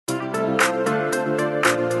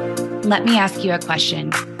Let me ask you a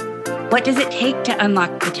question. What does it take to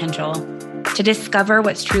unlock potential, to discover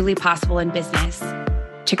what's truly possible in business,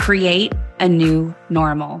 to create a new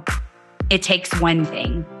normal? It takes one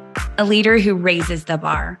thing: a leader who raises the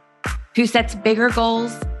bar, who sets bigger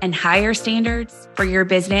goals and higher standards for your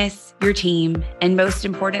business, your team, and most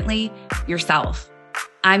importantly, yourself.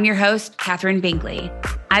 I'm your host, Catherine Bingley.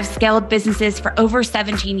 I've scaled businesses for over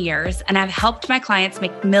 17 years, and I've helped my clients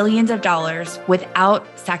make millions of dollars without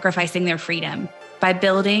sacrificing their freedom by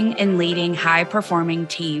building and leading high-performing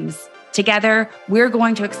teams. Together, we're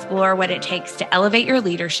going to explore what it takes to elevate your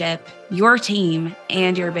leadership, your team,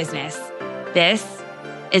 and your business. This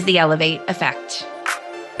is the Elevate Effect.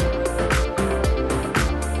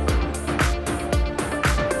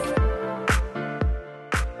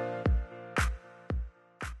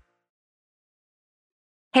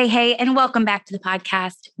 Hey, and welcome back to the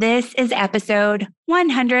podcast. This is episode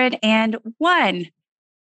 101.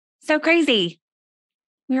 So crazy.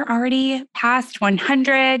 We're already past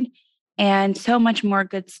 100 and so much more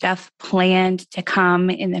good stuff planned to come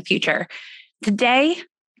in the future. Today,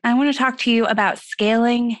 I want to talk to you about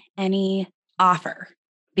scaling any offer,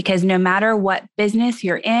 because no matter what business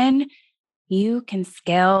you're in, you can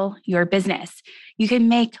scale your business. You can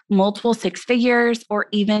make multiple six figures or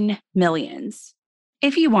even millions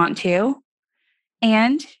if you want to,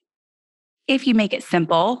 and if you make it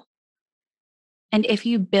simple, and if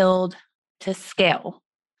you build to scale.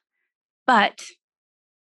 But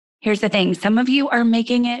here's the thing. Some of you are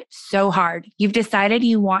making it so hard. You've decided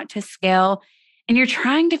you want to scale and you're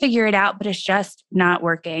trying to figure it out, but it's just not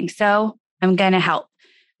working. So I'm going to help.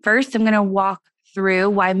 First, I'm going to walk through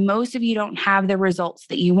why most of you don't have the results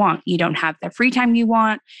that you want. You don't have the free time you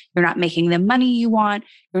want. You're not making the money you want.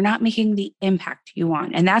 You're not making the impact you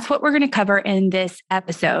want. And that's what we're going to cover in this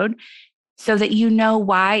episode so that you know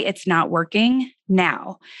why it's not working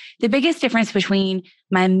now. The biggest difference between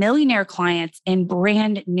my millionaire clients and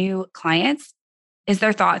brand new clients is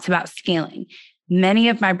their thoughts about scaling. Many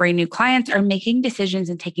of my brand new clients are making decisions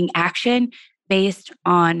and taking action based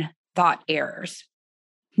on thought errors.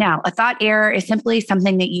 Now, a thought error is simply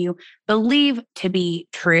something that you believe to be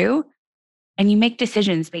true, and you make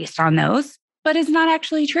decisions based on those, but it's not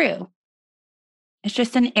actually true. It's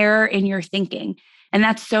just an error in your thinking. And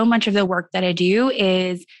that's so much of the work that I do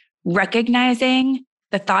is recognizing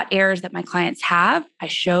the thought errors that my clients have. I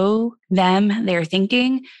show them their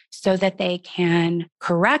thinking so that they can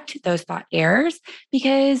correct those thought errors,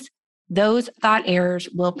 because those thought errors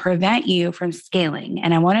will prevent you from scaling.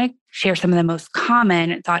 And I want to share some of the most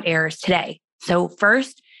common thought errors today. So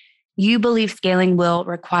first, you believe scaling will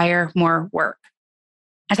require more work.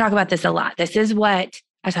 I talk about this a lot. This is what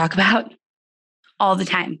I talk about all the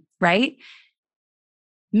time, right?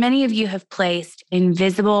 Many of you have placed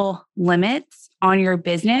invisible limits on your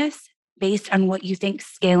business based on what you think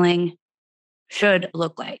scaling should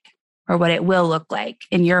look like or what it will look like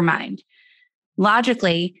in your mind.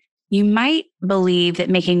 Logically, you might believe that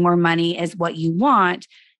making more money is what you want,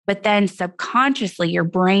 but then subconsciously your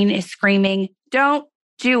brain is screaming, don't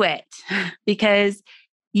do it, because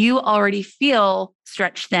you already feel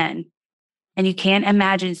stretched thin and you can't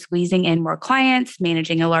imagine squeezing in more clients,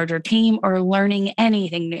 managing a larger team, or learning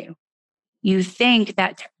anything new. You think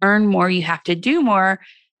that to earn more, you have to do more,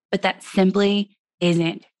 but that simply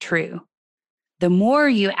isn't true. The more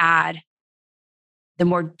you add, the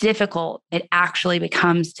more difficult it actually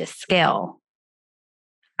becomes to scale.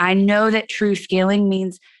 I know that true scaling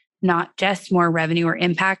means not just more revenue or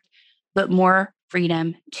impact, but more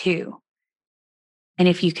freedom too. And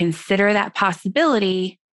if you consider that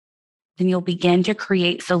possibility, then you'll begin to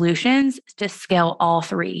create solutions to scale all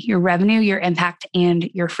three: your revenue, your impact, and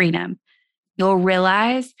your freedom. You'll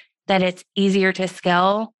realize that it's easier to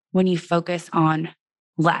scale when you focus on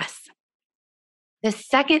less. The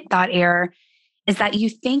second thought error is that you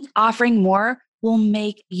think offering more will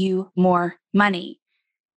make you more money.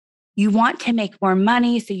 You want to make more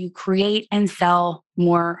money, so you create and sell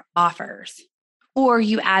more offers, or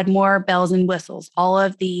you add more bells and whistles, all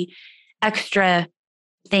of the extra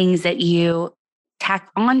things that you tack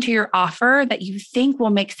onto your offer that you think will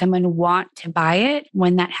make someone want to buy it,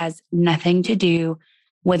 when that has nothing to do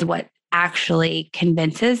with what actually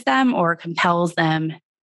convinces them or compels them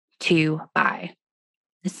to buy.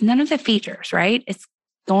 It's none of the features, right? It's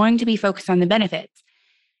going to be focused on the benefits.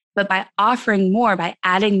 But by offering more, by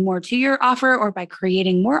adding more to your offer, or by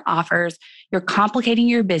creating more offers, you're complicating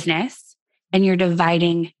your business and you're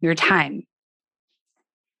dividing your time.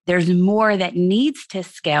 There's more that needs to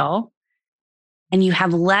scale, and you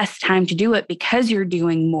have less time to do it because you're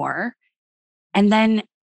doing more. And then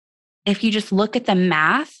if you just look at the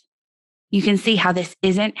math, you can see how this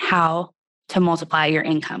isn't how to multiply your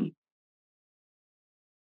income.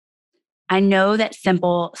 I know that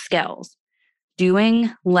simple skills,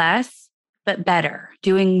 doing less but better,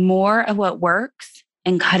 doing more of what works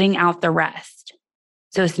and cutting out the rest.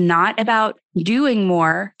 So it's not about doing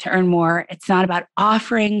more to earn more. It's not about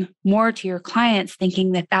offering more to your clients,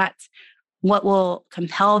 thinking that that's what will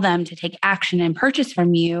compel them to take action and purchase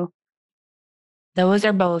from you. Those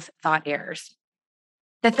are both thought errors.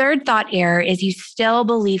 The third thought error is you still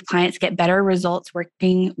believe clients get better results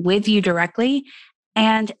working with you directly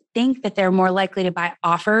and think that they're more likely to buy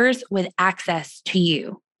offers with access to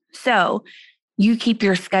you. So you keep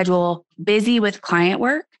your schedule busy with client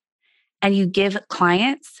work and you give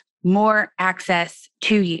clients more access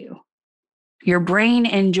to you. Your brain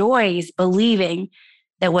enjoys believing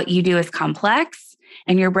that what you do is complex,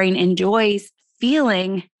 and your brain enjoys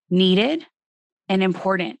feeling needed and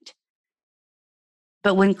important.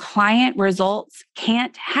 But when client results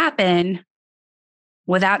can't happen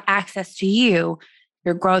without access to you,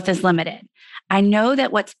 your growth is limited. I know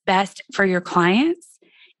that what's best for your clients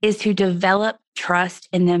is to develop trust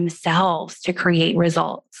in themselves to create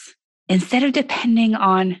results instead of depending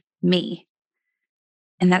on me.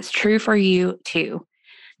 And that's true for you too.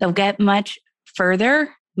 They'll get much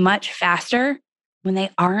further, much faster when they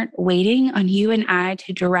aren't waiting on you and I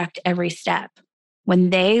to direct every step. When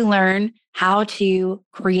they learn how to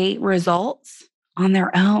create results on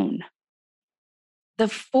their own. The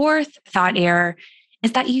fourth thought error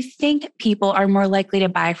is that you think people are more likely to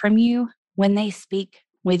buy from you when they speak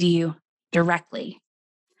with you directly.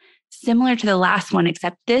 Similar to the last one,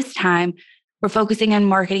 except this time we're focusing on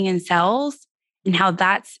marketing and sales and how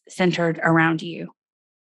that's centered around you.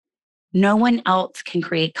 No one else can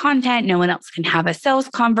create content. No one else can have a sales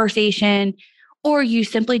conversation, or you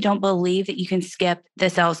simply don't believe that you can skip the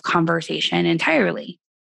sales conversation entirely.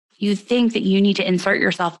 You think that you need to insert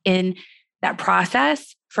yourself in that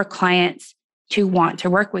process for clients to want to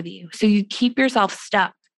work with you. So you keep yourself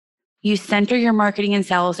stuck. You center your marketing and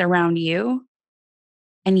sales around you.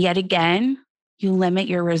 And yet again, you limit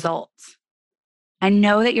your results. I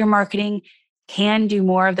know that your marketing can do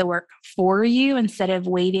more of the work for you instead of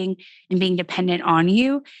waiting and being dependent on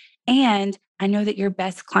you. And I know that your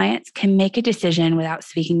best clients can make a decision without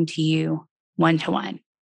speaking to you one-to-one.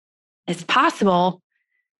 It's possible.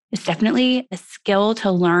 It's definitely a skill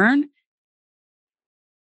to learn.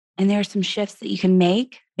 And there are some shifts that you can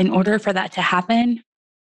make in order for that to happen.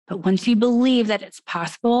 But once you believe that it's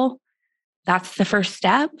possible, that's the first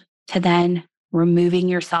step to then removing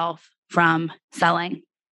yourself from selling.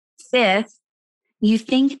 Fifth, you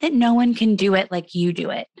think that no one can do it like you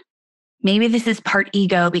do it. Maybe this is part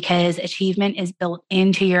ego because achievement is built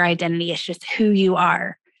into your identity. It's just who you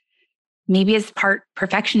are. Maybe it's part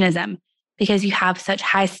perfectionism because you have such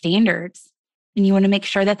high standards and you want to make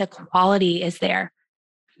sure that the quality is there.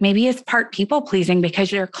 Maybe it's part people pleasing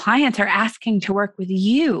because your clients are asking to work with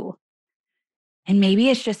you. And maybe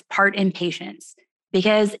it's just part impatience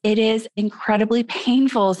because it is incredibly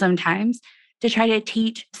painful sometimes to try to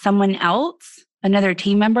teach someone else, another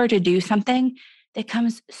team member, to do something that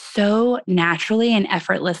comes so naturally and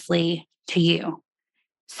effortlessly to you.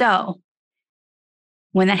 So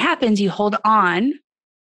when that happens, you hold on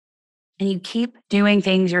and you keep doing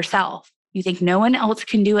things yourself. You think no one else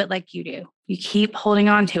can do it like you do. You keep holding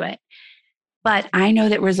on to it. But I know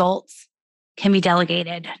that results can be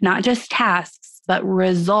delegated, not just tasks, but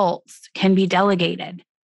results can be delegated.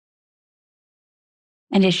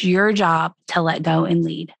 And it's your job to let go and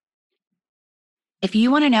lead. If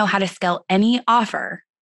you want to know how to scale any offer,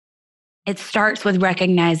 it starts with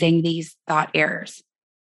recognizing these thought errors.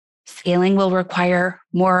 Scaling will require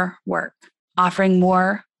more work. Offering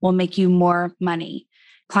more will make you more money.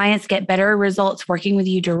 Clients get better results working with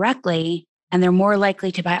you directly, and they're more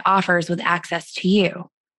likely to buy offers with access to you.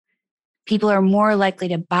 People are more likely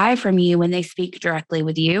to buy from you when they speak directly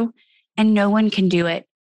with you, and no one can do it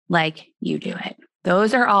like you do it.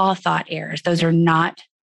 Those are all thought errors. Those are not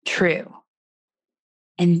true.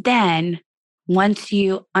 And then once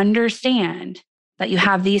you understand that you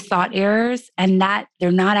have these thought errors and that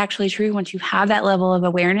they're not actually true, once you have that level of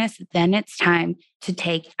awareness, then it's time to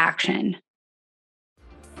take action.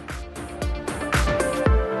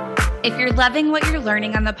 If you're loving what you're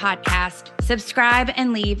learning on the podcast, subscribe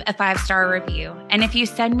and leave a 5-star review. And if you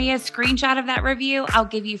send me a screenshot of that review, I'll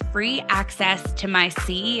give you free access to my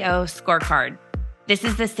CEO scorecard. This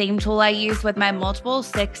is the same tool I use with my multiple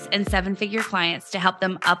 6- and 7-figure clients to help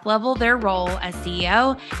them up-level their role as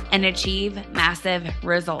CEO and achieve massive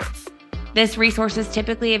results. This resource is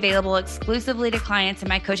typically available exclusively to clients in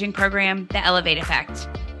my coaching program, The Elevate Effect.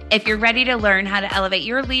 If you're ready to learn how to elevate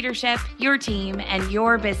your leadership, your team, and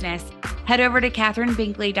your business, head over to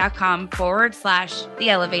katherinebinkley.com/The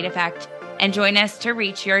Elevate Effect and join us to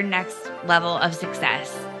reach your next level of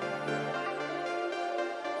success.